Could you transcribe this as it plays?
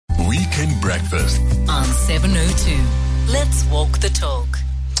Weekend Breakfast on 702. Let's walk the talk.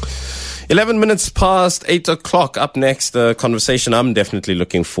 11 minutes past 8 o'clock. Up next, a conversation I'm definitely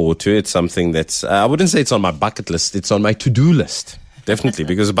looking forward to. It's something that's, I wouldn't say it's on my bucket list. It's on my to-do list. Definitely,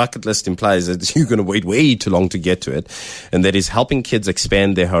 because a bucket list implies that you're going to wait way too long to get to it. And that is helping kids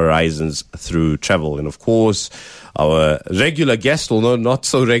expand their horizons through travel. And of course, our regular guest, although not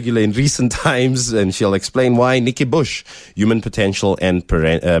so regular in recent times, and she'll explain why, Nikki Bush, human potential and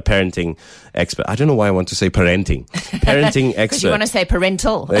parenting expert. I don't know why I want to say parenting. Parenting expert. Because you want to say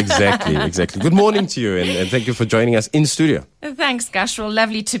parental. Exactly. Good morning to you, and thank you for joining us in studio. Thanks, Gashral.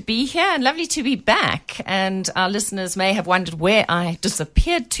 Lovely to be here and lovely to be back. And our listeners may have wondered where I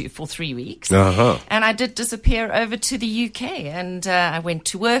disappeared to for 3 weeks. Uh-huh. And I did disappear over to the UK, and I went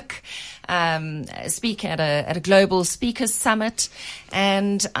to work, speak at a global speakers summit,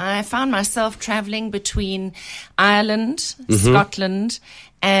 and I found myself traveling between Ireland, Scotland,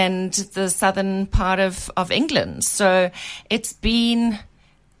 and the southern part of England. So it's been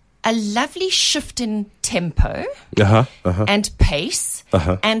a lovely shift in tempo and pace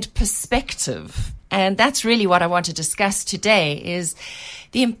and perspective. And that's really what I want to discuss today, is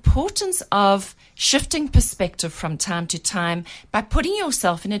the importance of shifting perspective from time to time by putting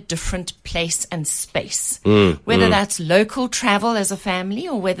yourself in a different place and space. Whether that's local travel as a family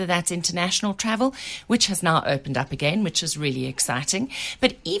or whether that's international travel, which has now opened up again, which is really exciting.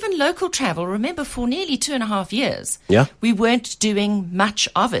 But even local travel, remember, for nearly 2.5 years, we weren't doing much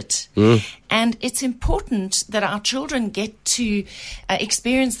of it. And it's important that our children get to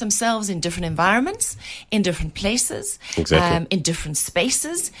experience themselves in different environments, in different places, in different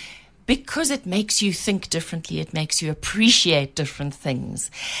spaces, because it makes you think differently. It makes you appreciate different things.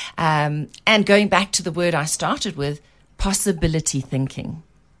 And going back to the word I started with, possibility thinking.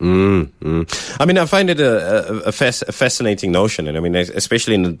 I mean, I find it a fascinating notion. And I mean,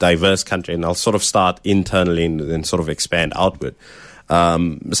 especially in a diverse country, and I'll sort of start internally and sort of expand outward.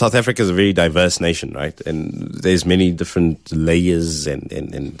 South Africa is a very diverse nation, right? And there's many different layers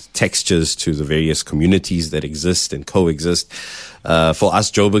and textures to the various communities that exist and coexist. For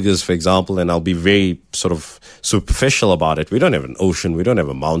us Joburgers, for example, and I'll be very sort of superficial about it, we don't have an ocean, we don't have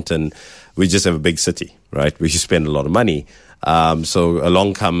a mountain, we just have a big city, right? We spend a lot of money. So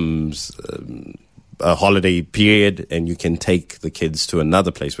along comes a holiday period, and you can take the kids to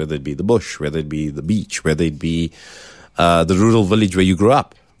another place, whether it be the bush, whether it be the beach, whether it be the rural village where you grew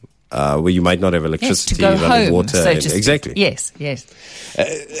up, where you might not have electricity, running water. So to speak. Exactly. Yes.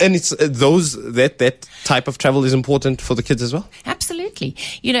 And it's that type of travel is important for the kids as well. Absolutely.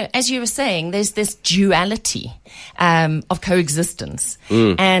 You know, as you were saying, there's this duality of coexistence,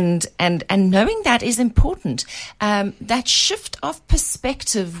 and knowing that is important. That shift of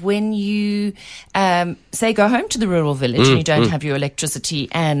perspective when you say go home to the rural village and you don't have your electricity,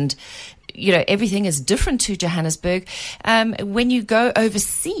 and you know, everything is different to Johannesburg. When you go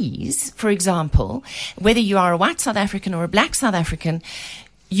overseas, for example, whether you are a white South African or a black South African,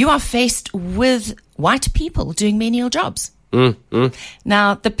 you are faced with white people doing menial jobs.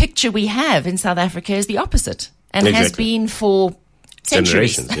 Now, the picture we have in South Africa is the opposite, and has been for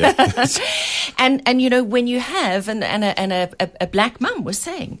centuries. And you know, when you have, and a black mum was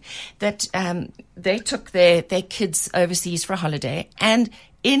saying that they took their kids overseas for a holiday, and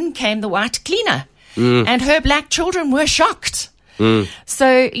in came the white cleaner, and her black children were shocked.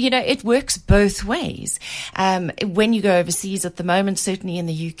 So, you know, it works both ways. When you go overseas at the moment, certainly in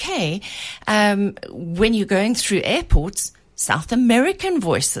the UK, when you're going through airports, South American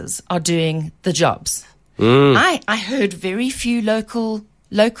voices are doing the jobs. I heard very few local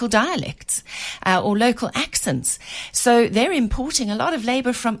dialects or local accents. So they're importing a lot of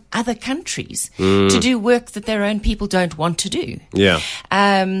labor from other countries to do work that their own people don't want to do. Yeah.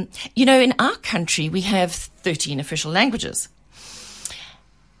 You know, in our country, we have 13 official languages.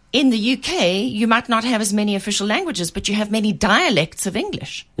 In the UK, you might not have as many official languages, but you have many dialects of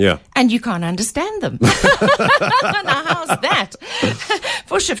English. Yeah. And you can't understand them. Now, how's that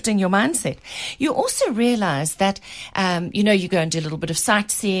for shifting your mindset? You also realize that, you know, you go and do a little bit of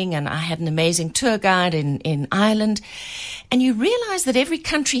sightseeing, and I had an amazing tour guide in Ireland, and you realize that every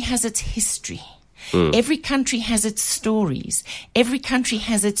country has its history. Every country has its stories. Every country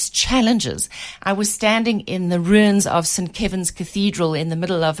has its challenges. I was standing in the ruins of St. Kevin's Cathedral in the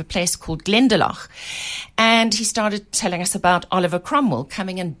middle of a place called Glendalough, and he started telling us about Oliver Cromwell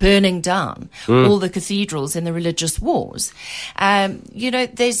coming and burning down all the cathedrals in the religious wars. You know,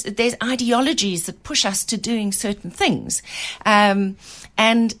 there's ideologies that push us to doing certain things. And,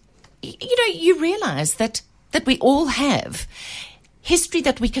 you know, you realize that we all have history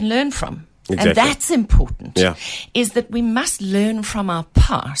that we can learn from. Exactly. And that's important, Yeah. is that we must learn from our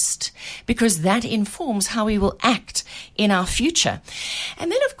past because that informs how we will act in our future.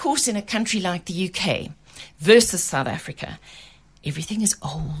 And then, of course, in a country like the UK versus South Africa, everything is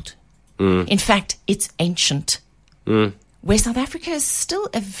old. In fact, it's ancient. Where South Africa is still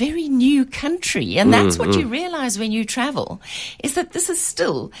a very new country. And that's what you realize when you travel, is that this is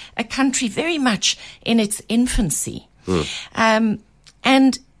still a country very much in its infancy. And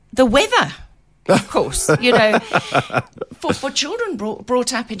the weather, of course, for children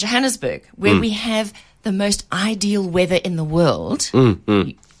brought up in Johannesburg, where we have the most ideal weather in the world.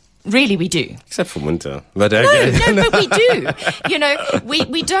 Really, we do. Except for winter. But No, but we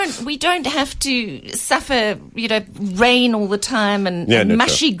do. We don't have to suffer, rain all the time and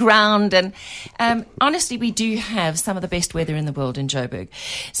mushy ground. And honestly, we do have some of the best weather in the world in Joburg.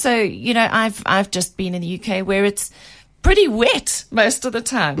 So, I've just been in the UK where it's pretty wet most of the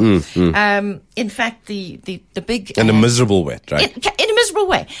time. In fact, the big... And a miserable wet, right? In a miserable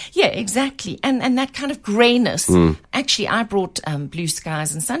way. Yeah, exactly. And that kind of greyness. Actually, I brought blue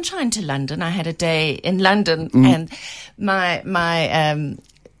skies and sunshine to London. I had a day in London and my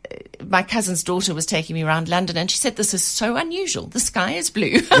cousin's daughter was taking me around London and she said, this is so unusual. The sky is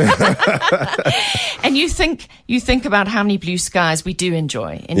blue. And you think about how many blue skies we do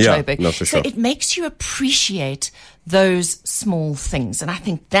enjoy in Joburg. No, for sure. So it makes you appreciate those small things. And I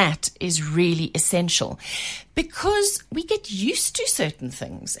think that is really essential because we get used to certain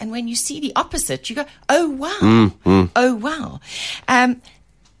things. And when you see the opposite, you go, oh, wow. Oh, wow.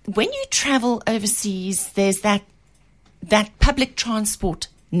 When you travel overseas, there's that public transport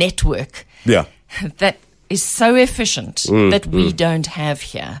network that is so efficient that we don't have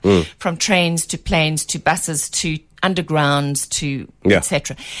here, from trains to planes to buses to undergrounds to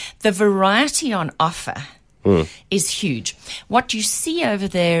etc. The variety on offer is huge. What you see over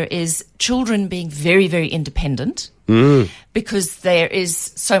there is children being very, very independent because there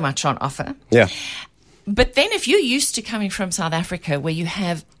is so much on offer. Yeah. But then if you're used to coming from South Africa where you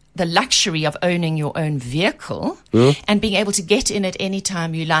have the luxury of owning your own vehicle and being able to get in at any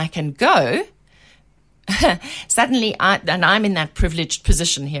time you like and go, suddenly, I'm in that privileged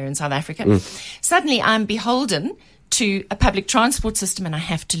position here in South Africa, suddenly I'm beholden to a public transport system and I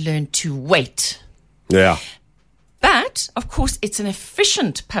have to learn to wait. Yeah. But, of course, it's an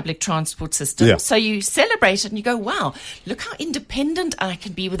efficient public transport system. Yeah. So you celebrate it and you go, wow, look how independent I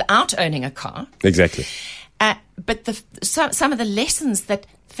can be without owning a car. Exactly. But some of the lessons that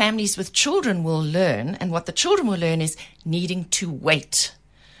families with children will learn, and what the children will learn, is needing to wait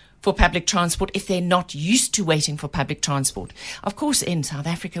for public transport if they're not used to waiting for public transport. Of course, in South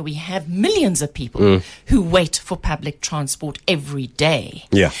Africa, we have millions of people who wait for public transport every day.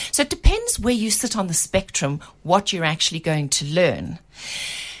 Yeah. So it depends where you sit on the spectrum, what you're actually going to learn.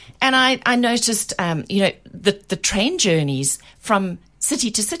 And I noticed, the train journeys from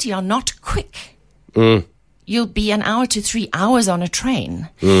city to city are not quick. You'll be an hour to 3 hours on a train.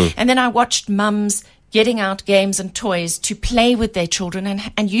 And then I watched mums getting out games and toys to play with their children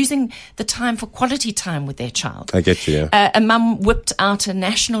and using the time for quality time with their child. I get you, yeah. A mum whipped out a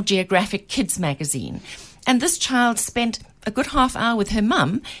National Geographic Kids magazine. And this child spent a good half hour with her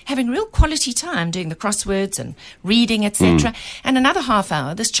mum having real quality time doing the crosswords and reading, etc. And another half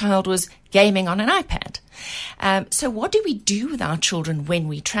hour, this child was gaming on an iPad. So what do we do with our children when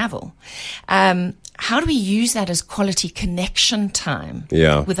we travel? How do we use that as quality connection time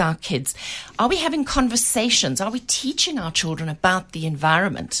with our kids? Are we having conversations? Are we teaching our children about the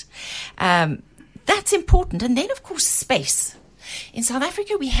environment? That's important. And then, of course, space. In South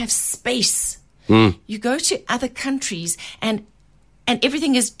Africa, we have space. You go to other countries and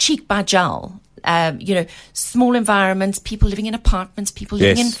everything is cheek by jowl. Small environments, people living in apartments, people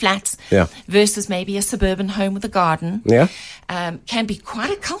living in flats, versus maybe a suburban home with a garden. Can be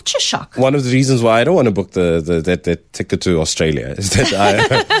quite a culture shock. One of the reasons why I don't want to book that ticket to Australia is that I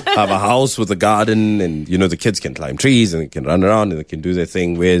have a house with a garden, and the kids can climb trees and they can run around and they can do their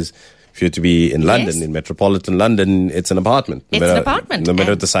thing. Whereas if you're to be in London, in metropolitan London, it's an apartment. It's an apartment. No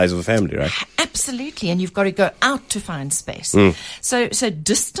matter the size of a family, right? Absolutely. And you've got to go out to find space. So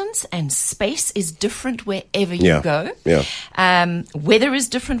distance and space is different wherever you go. Weather is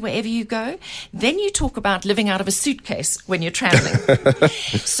different wherever you go. Then you talk about living out of a suitcase when you're traveling.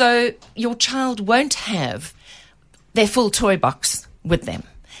 So your child won't have their full toy box with them.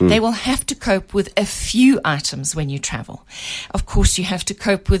 They will have to cope with a few items when you travel. Of course, you have to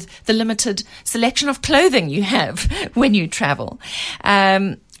cope with the limited selection of clothing you have when you travel.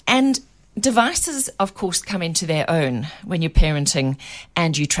 And devices, of course, come into their own when you're parenting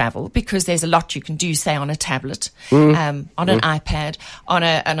and you travel, because there's a lot you can do, say, on a tablet, on an iPad, on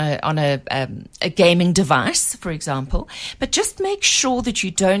a gaming device, for example. But just make sure that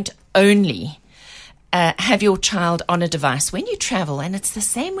you don't only have your child on a device when you travel. And it's the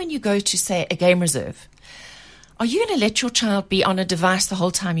same when you go to, say, a game reserve. Are you going to let your child be on a device the whole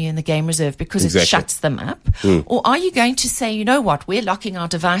time you're in the game reserve because it shuts them up? Or are you going to say, you know what, we're locking our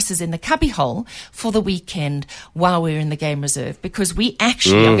devices in the cubbyhole for the weekend while we're in the game reserve, because we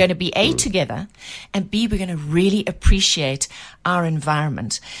actually are going to be A, together, and B, we're going to really appreciate our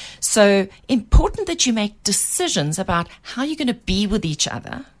environment. So important that you make decisions about how you're going to be with each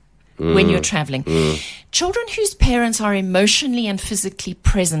other when you're traveling. Children whose parents are emotionally and physically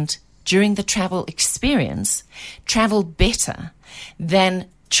present during the travel experience travel better than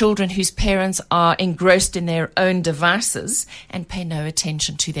children whose parents are engrossed in their own devices and pay no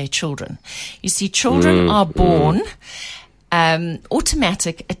attention to their children. You see, children are born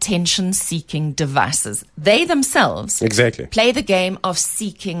automatic attention-seeking devices. They themselves play the game of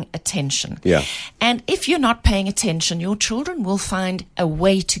seeking attention. Yeah. And if you're not paying attention, your children will find a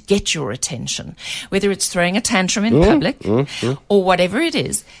way to get your attention. Whether it's throwing a tantrum in public or whatever it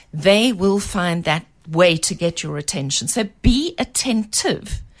is, they will find that way to get your attention. So be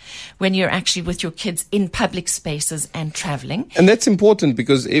attentive when you're actually with your kids in public spaces and traveling. And that's important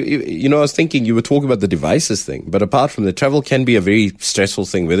because, I was thinking you were talking about the devices thing, but apart from the travel can be a very stressful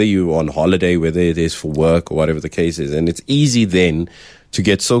thing, whether you're on holiday, whether it is for work or whatever the case is. And it's easy then to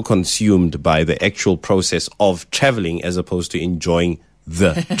get so consumed by the actual process of traveling as opposed to enjoying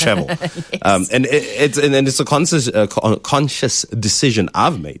the travel. Yes. And it's a conscious decision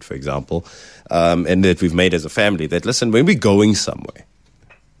I've made, for example, and that we've made as a family, that, listen, when we're going somewhere,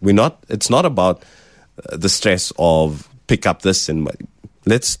 it's not about the stress of pick up this and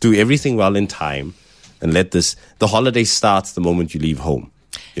let's do everything well in time and the holiday starts the moment you leave home.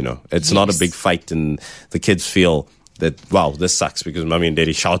 It's not a big fight and the kids feel that, wow, this sucks because mommy and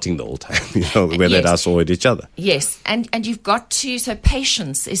daddy shouting the whole time, whether at us or at each other. Yes, and you've got to, so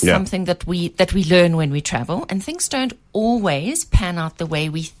patience is something that we learn when we travel, and things don't always pan out the way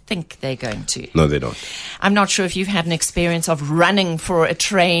we think they're going to. No, they don't. I'm not sure if you've had an experience of running for a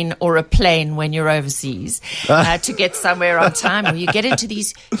train or a plane when you're overseas to get somewhere on time, or you get into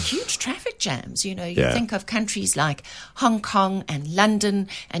these huge traffic jams. You think of countries like Hong Kong and London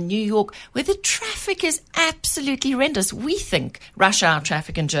and New York, where the traffic is absolutely horrendous. We think rush hour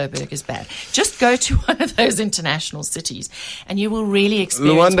traffic in Joburg is bad. Just go to one of those international cities and you will really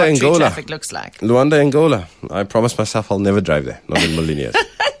experience what true traffic looks like. Luanda, Angola. I promised myself I'll never drive there. Not in a million years.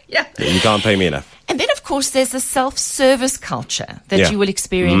 Yeah. You can't pay me enough. And then, of course, there's the self-service culture that you will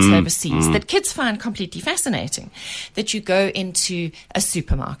experience overseas that kids find completely fascinating. That you go into a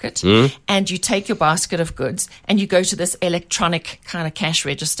supermarket and you take your basket of goods and you go to this electronic kind of cash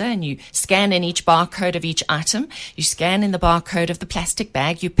register and you scan in each barcode of each item. You scan in the barcode of the plastic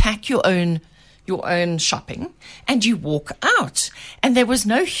bag. You pack your own shopping and you walk out, and there was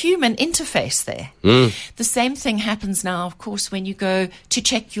no human interface there. The same thing happens now, of course, when you go to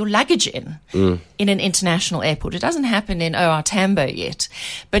check your luggage in an international airport. It doesn't happen in OR Tambo yet,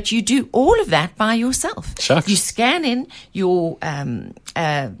 but you do all of that by yourself. Shucks. You scan in your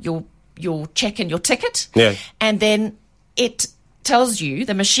check in your ticket, and then it tells you,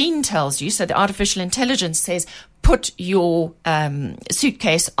 the machine tells you, so the artificial intelligence says, put your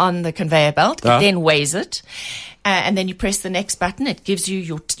suitcase on the conveyor belt. It then weighs it. And then you press the next button. It gives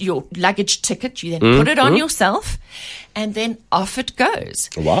you your luggage ticket. You then put it on yourself. And then off it goes.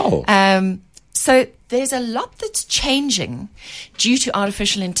 Wow. So there's a lot that's changing due to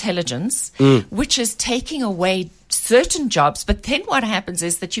artificial intelligence, which is taking away certain jobs. But then what happens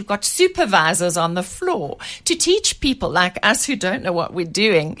is that you've got supervisors on the floor to teach people like us who don't know what we're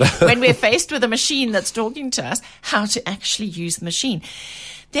doing when we're faced with a machine that's talking to us, how to actually use the machine.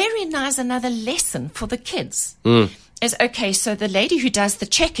 Therein lies another lesson for the kids. Is, okay, so the lady who does the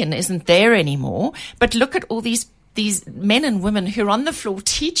check-in isn't there anymore, but look at all these men and women who are on the floor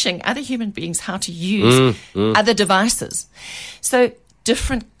teaching other human beings how to use other devices. So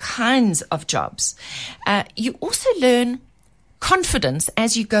different kinds of jobs. You also learn confidence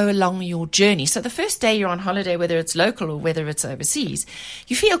as you go along your journey. So the first day you're on holiday, whether it's local or whether it's overseas,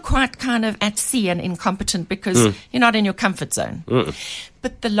 you feel quite kind of at sea and incompetent because you're not in your comfort zone.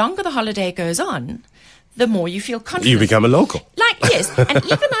 But the longer the holiday goes on, the more you feel confident. You become a local. Yes, and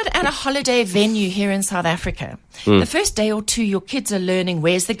even at a holiday venue here in South Africa, the first day or two, your kids are learning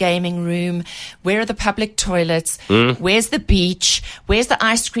where's the gaming room, where are the public toilets, where's the beach, where's the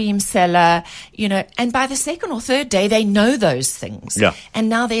ice cream cellar, and by the second or third day, they know those things. Yeah. And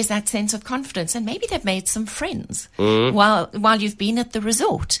now there's that sense of confidence, and maybe they've made some friends while you've been at the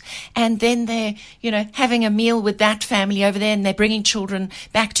resort. And then they're, having a meal with that family over there, and they're bringing children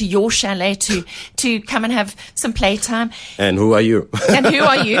back to your chalet to come and have some playtime. And who are you? And who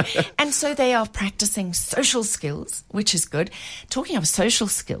are you? And so they are practicing social skills, which is good. Talking of social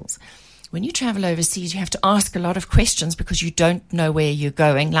skills, when you travel overseas, you have to ask a lot of questions because you don't know where you're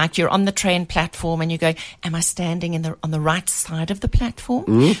going. Like you're on the train platform and you're going, am I standing on the right side of the platform?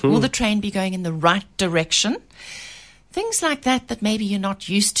 Will the train be going in the right direction? Things like that maybe you're not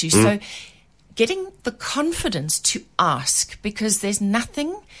used to. So getting the confidence to ask, because there's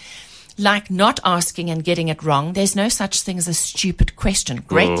nothing like not asking and getting it wrong. There's no such thing as a stupid question.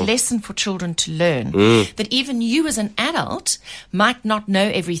 Great lesson for children to learn that even you as an adult might not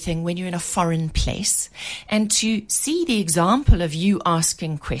know everything when you're in a foreign place. And to see the example of you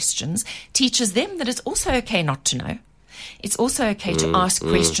asking questions teaches them that it's also okay not to know. It's also okay to ask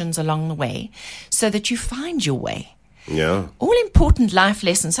questions along the way so that you find your way. Yeah. All important life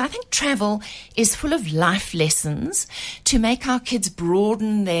lessons. I think travel is full of life lessons to make our kids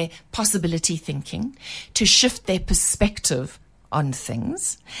broaden their possibility thinking, to shift their perspective on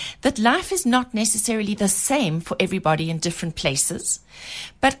things, that life is not necessarily the same for everybody in different places,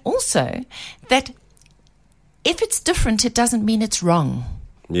 but also that if it's different, it doesn't mean it's wrong.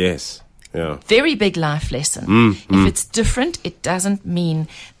 Yes. Yeah. Very big life lesson. If it's different, it doesn't mean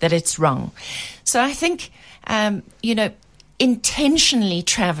that it's wrong. So I think intentionally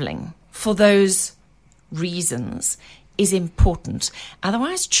traveling for those reasons is important.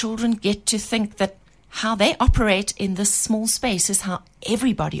 Otherwise, children get to think that how they operate in this small space is how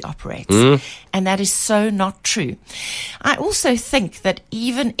everybody operates. And that is so not true. I also think that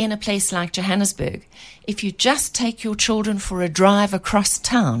even in a place like Johannesburg, if you just take your children for a drive across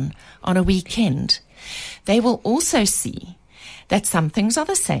town on a weekend, they will also see that some things are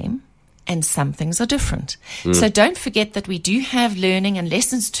the same and some things are different. So don't forget that we do have learning and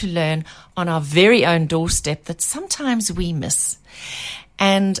lessons to learn on our very own doorstep that sometimes we miss.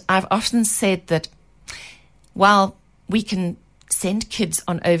 And I've often said that while we can send kids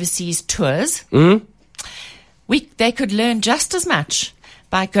on overseas tours, they could learn just as much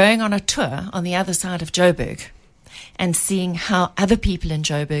by going on a tour on the other side of Joburg and seeing how other people in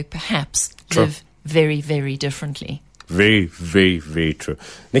Joburg perhaps live very, very differently. Very, very, very true.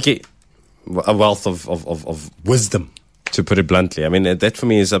 Nikki, a wealth of wisdom, to put it bluntly. I mean, that for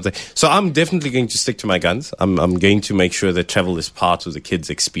me is something. So I'm definitely going to stick to my guns. I'm going to make sure that travel is part of the kids'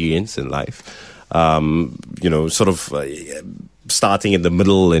 experience in life. Starting in the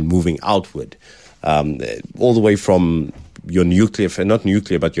middle and moving outward, all the way from your not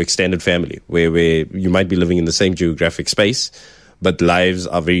nuclear, but your extended family, where you might be living in the same geographic space, but lives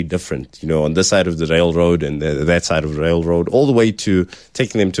are very different, on this side of the railroad and that side of the railroad, all the way to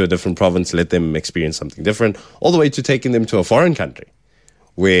taking them to a different province, let them experience something different, all the way to taking them to a foreign country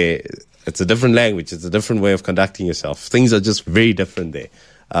where it's a different language, it's a different way of conducting yourself. Things are just very different there.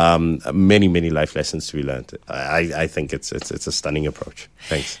 Many, many life lessons to be learned. I think it's a stunning approach.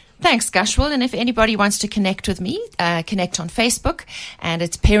 Thanks. Thanks, Gashwal. And if anybody wants to connect with me, connect on Facebook. And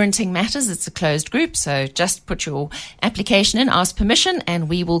it's Parenting Matters. It's a closed group. So just put your application in, ask permission, and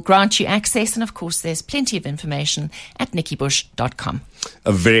we will grant you access. And of course, there's plenty of information at nikkibush.com.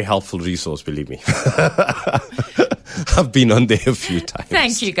 A very helpful resource, believe me. I've been on there a few times.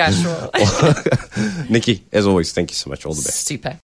 Thank you, Gashwal. Nikki, as always, thank you so much. All the best. Super.